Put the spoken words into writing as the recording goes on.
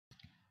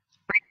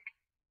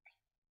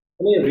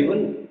Hello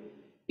everyone.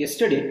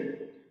 Yesterday,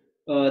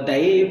 the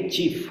IAF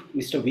chief,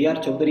 Mr. V.R.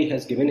 Chaudhary,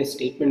 has given a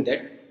statement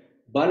that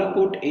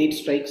Balakot air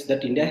strikes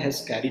that India has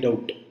carried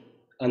out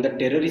on the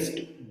terrorist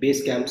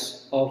base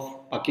camps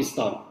of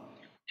Pakistan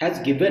has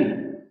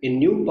given a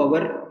new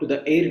power to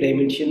the air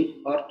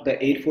dimension or to the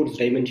Air Force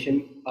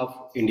dimension of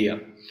India.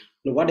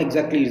 Now, what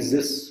exactly is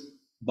this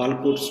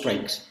Balakot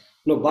strikes?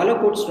 Now,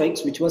 Balakot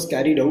strikes, which was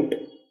carried out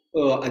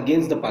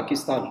against the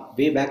Pakistan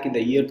way back in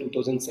the year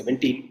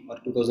 2017 or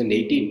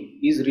 2018,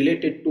 is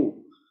related to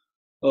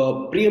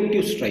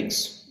preemptive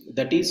strikes.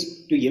 That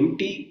is to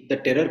empty the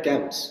terror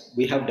camps.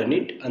 We have done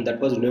it, and that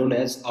was known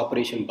as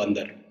Operation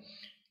Bandar.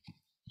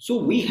 So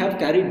we have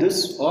carried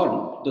this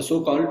on the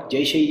so-called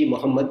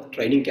Jaish-e-Mohammed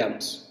training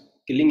camps,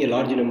 killing a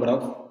large number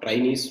of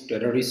trainees,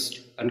 terrorists,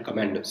 and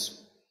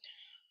commanders.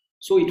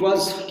 So it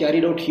was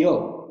carried out here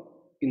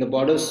in the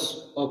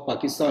borders of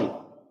Pakistan.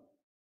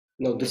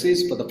 Now this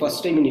is for the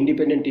first time in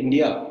independent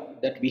India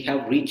that we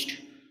have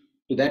reached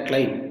to that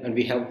line, and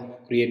we have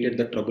created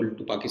the trouble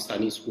to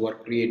Pakistanis who are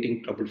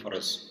creating trouble for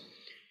us.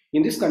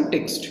 In this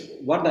context,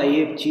 what the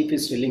IAF chief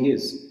is telling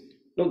is,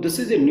 now this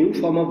is a new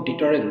form of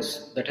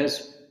deterrence that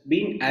has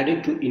been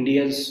added to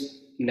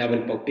India's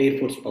naval power, air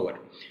force power.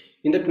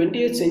 In the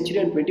 20th century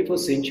and 21st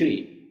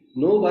century,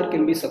 no war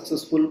can be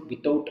successful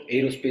without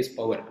aerospace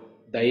power,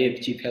 the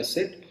IAF chief has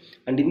said.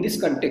 And in this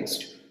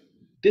context,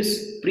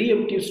 this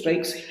preemptive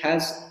strikes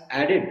has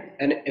added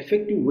an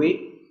effective way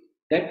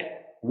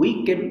that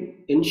we can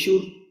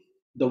ensure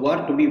the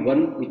war to be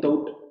won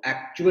without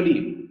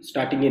actually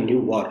starting a new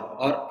war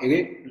or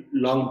a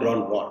long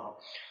drawn war.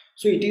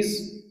 So it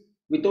is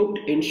without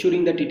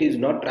ensuring that it is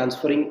not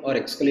transferring or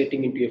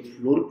escalating into a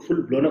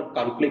full blown up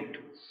conflict.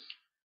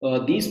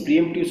 These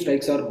preemptive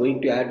strikes are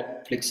going to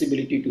add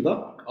flexibility to the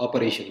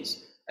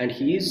operations, and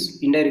he is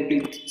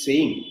indirectly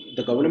saying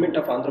the government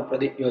of Andhra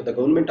Pradesh, the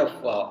government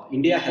of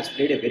India has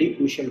played a very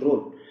crucial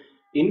role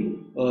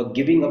in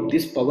giving up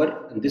this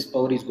power, and this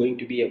power is going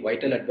to be a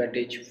vital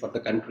advantage for the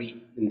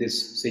country in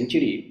this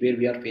century where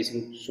we are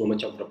facing so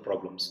much of the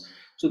problems.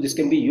 So this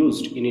can be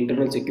used in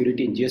internal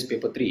security in GS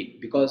paper 3,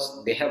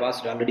 because they have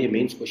asked already a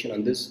mains question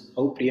on this,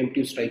 how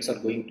preemptive strikes are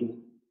going to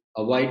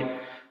avoid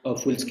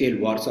full-scale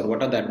wars, or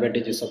what are the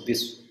advantages of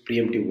this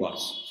preemptive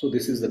wars. So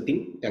this is the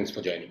thing. Thanks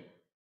for joining.